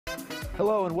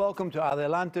Hello and welcome to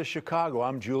Adelante Chicago.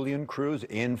 I'm Julian Cruz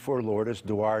in for Lourdes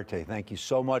Duarte. Thank you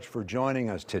so much for joining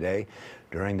us today.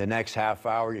 During the next half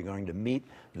hour, you're going to meet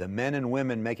the men and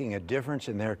women making a difference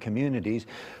in their communities.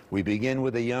 We begin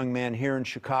with a young man here in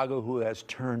Chicago who has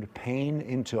turned pain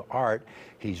into art.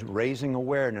 He's raising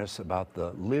awareness about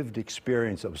the lived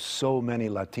experience of so many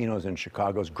Latinos in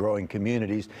Chicago's growing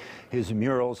communities. His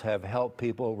murals have helped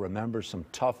people remember some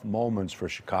tough moments for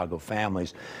Chicago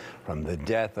families, from the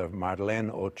death of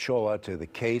Marlene Ochoa to the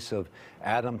case of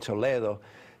Adam Toledo.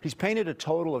 He's painted a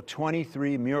total of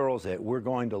 23 murals that we're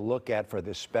going to look at for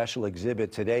this special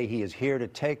exhibit today. He is here to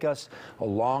take us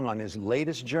along on his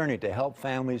latest journey to help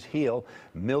families heal.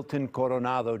 Milton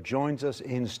Coronado joins us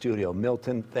in studio.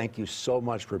 Milton, thank you so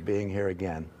much for being here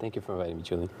again. Thank you for inviting me,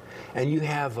 Julian. And you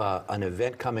have an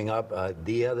event coming up.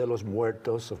 Dia de los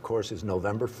Muertos, of course, is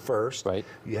November 1st. Right.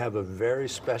 You have a very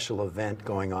special event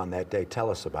going on that day.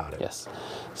 Tell us about it. Yes.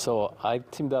 So I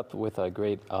teamed up with a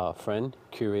great friend,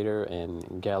 curator,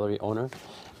 and gallery owner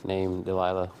named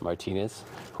Delilah Martinez,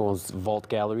 who owns Vault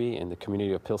Gallery in the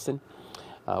community of Pilsen.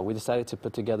 We decided to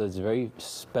put together this very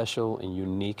special and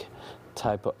unique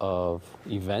type of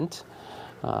event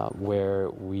where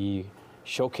we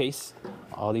showcase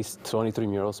all these 23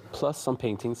 murals plus some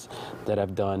paintings that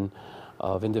I've done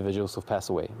of individuals who've passed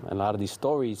away. And a lot of these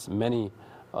stories, many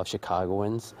of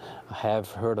Chicagoans have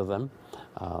heard of them.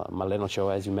 Marlene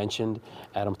Ochoa, as you mentioned,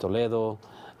 Adam Toledo,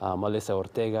 Melissa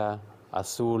Ortega,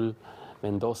 Azul,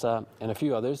 Mendoza, and a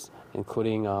few others,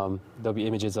 including there'll be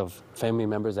images of family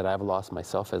members that I've lost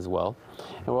myself as well.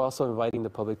 And we're also inviting the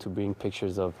public to bring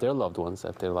pictures of their loved ones,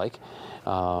 if they like,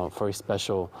 for a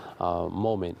special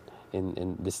moment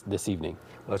in this evening.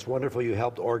 Well, it's wonderful you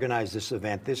helped organize this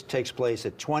event. This takes place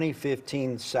at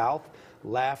 2015 South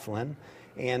Laughlin,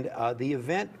 and the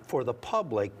event for the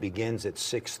public begins at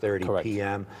 6:30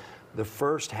 p.m. The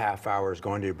first half hour is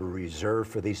going to be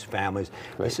reserved for these families.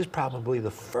 Right. This is probably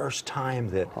the first time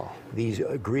that these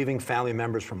grieving family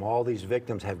members from all these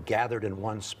victims have gathered in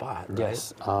one spot, right?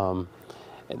 Yes.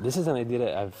 This is an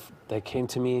idea that came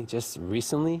to me just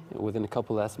recently, within a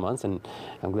couple last months, and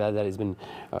I'm glad that it's been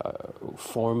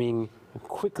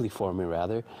quickly forming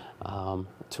rather,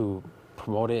 to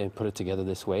promote it and put it together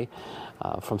this way.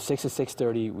 From 6 to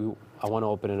 6:30, I want to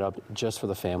open it up just for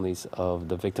the families of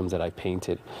the victims that I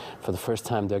painted. For the first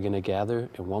time, they're going to gather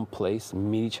in one place,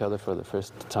 meet each other for the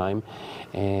first time,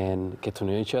 and get to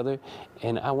know each other.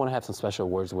 And I want to have some special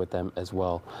words with them as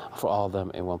well, for all of them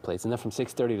in one place. And then from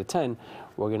 6:30 to 10,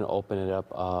 we're going to open it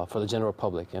up for the general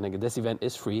public. And again, this event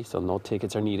is free, so no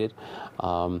tickets are needed.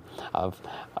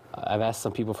 I've asked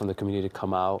some people from the community to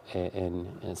come out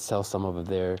and sell some of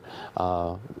their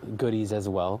goodies as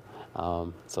well.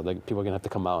 So that people are going to have to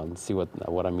come out and see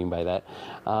what I mean by that.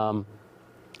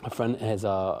 A friend has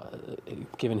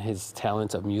given his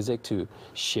talent of music to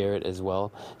share it as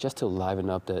well, just to liven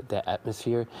up the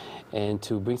atmosphere and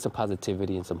to bring some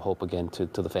positivity and some hope again to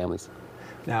the families.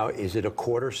 Now, is it a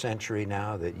quarter century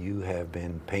now that you have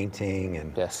been painting?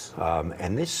 And, yes.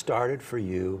 And this started for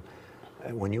you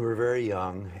when you were very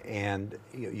young, and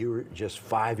you were just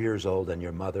 5 years old and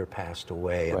your mother passed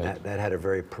away, and right. that had a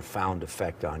very profound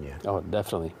effect on you. Oh,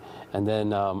 definitely. And then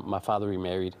my father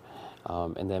remarried,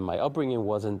 and then my upbringing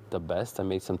wasn't the best. I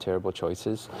made some terrible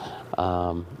choices,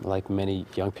 like many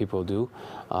young people do,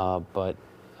 but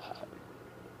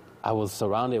I was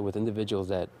surrounded with individuals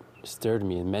that stirred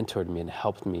me and mentored me and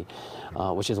helped me,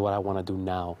 which is what I want to do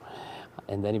now.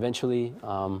 And then eventually,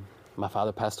 my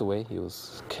father passed away. He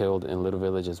was killed in Little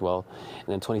Village as well.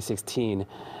 And in 2016,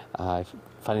 I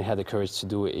finally had the courage to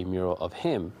do a mural of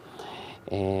him.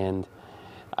 And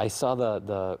I saw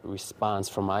the response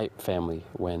from my family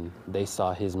when they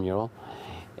saw his mural.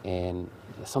 And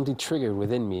something triggered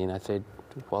within me, and I said,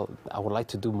 well, I would like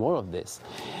to do more of this.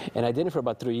 And I did it for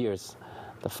about 3 years.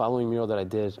 The following mural that I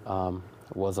did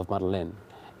was of Marlene.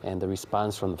 And the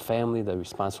response from the family, the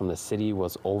response from the city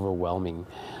was overwhelming.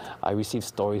 I received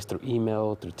stories through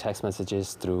email, through text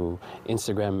messages, through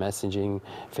Instagram messaging,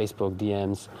 Facebook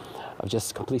DMs, of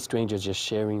just complete strangers just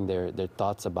sharing their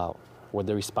thoughts about what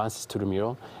their responses to the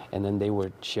mural, and then they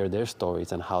would share their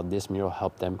stories and how this mural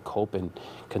helped them cope and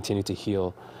continue to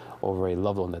heal over a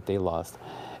loved one that they lost.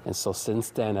 And so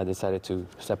since then, I decided to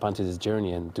step onto this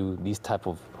journey and do these type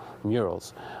of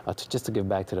murals, just to give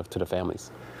back to the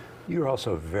families. You're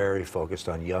also very focused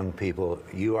on young people.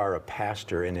 You are a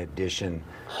pastor in addition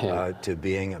to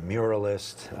being a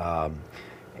muralist.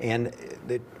 And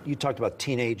you talked about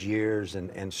teenage years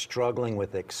and struggling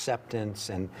with acceptance,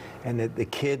 and the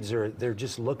kids they're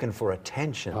just looking for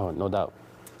attention. Oh, no doubt.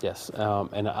 Yes.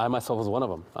 And I myself was one of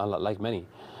them, like many.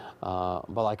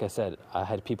 But like I said, I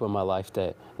had people in my life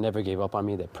that never gave up on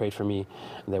me, that prayed for me,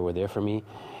 that were there for me.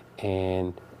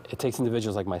 And it takes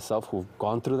individuals like myself who've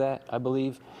gone through that, I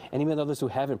believe, and even others who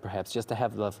haven't, perhaps, just to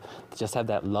have love, just have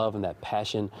that love and that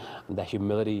passion, and that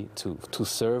humility to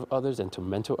serve others and to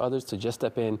mentor others, to just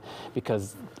step in,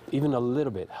 because even a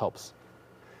little bit helps.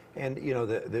 And you know,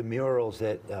 the murals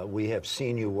that we have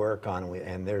seen you work on,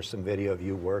 and there's some video of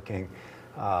you working,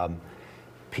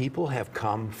 people have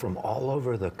come from all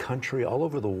over the country, all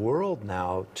over the world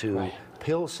now to Right.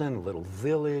 Pilsen, Little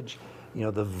Village. You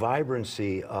know, the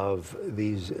vibrancy of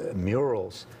these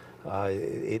murals,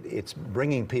 it's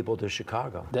bringing people to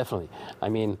Chicago. Definitely. I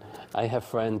mean, I have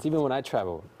friends, even when I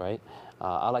travel, right?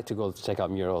 I like to go check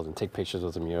out murals and take pictures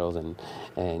of the murals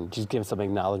and just give some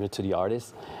acknowledgement to the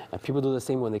artists. And people do the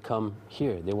same when they come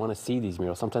here. They want to see these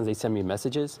murals. Sometimes they send me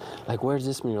messages like, where's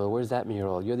this mural? Where's that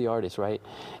mural? You're the artist, right?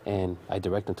 And I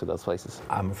direct them to those places.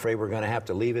 I'm afraid we're going to have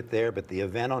to leave it there, but the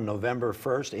event on November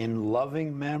 1st in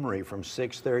loving memory from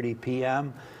 6:30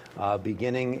 p.m.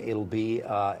 Beginning, it'll be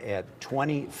at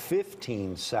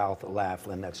 2015 South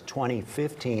Laughlin. That's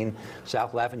 2015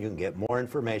 South Laughlin. You can get more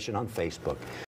information on Facebook.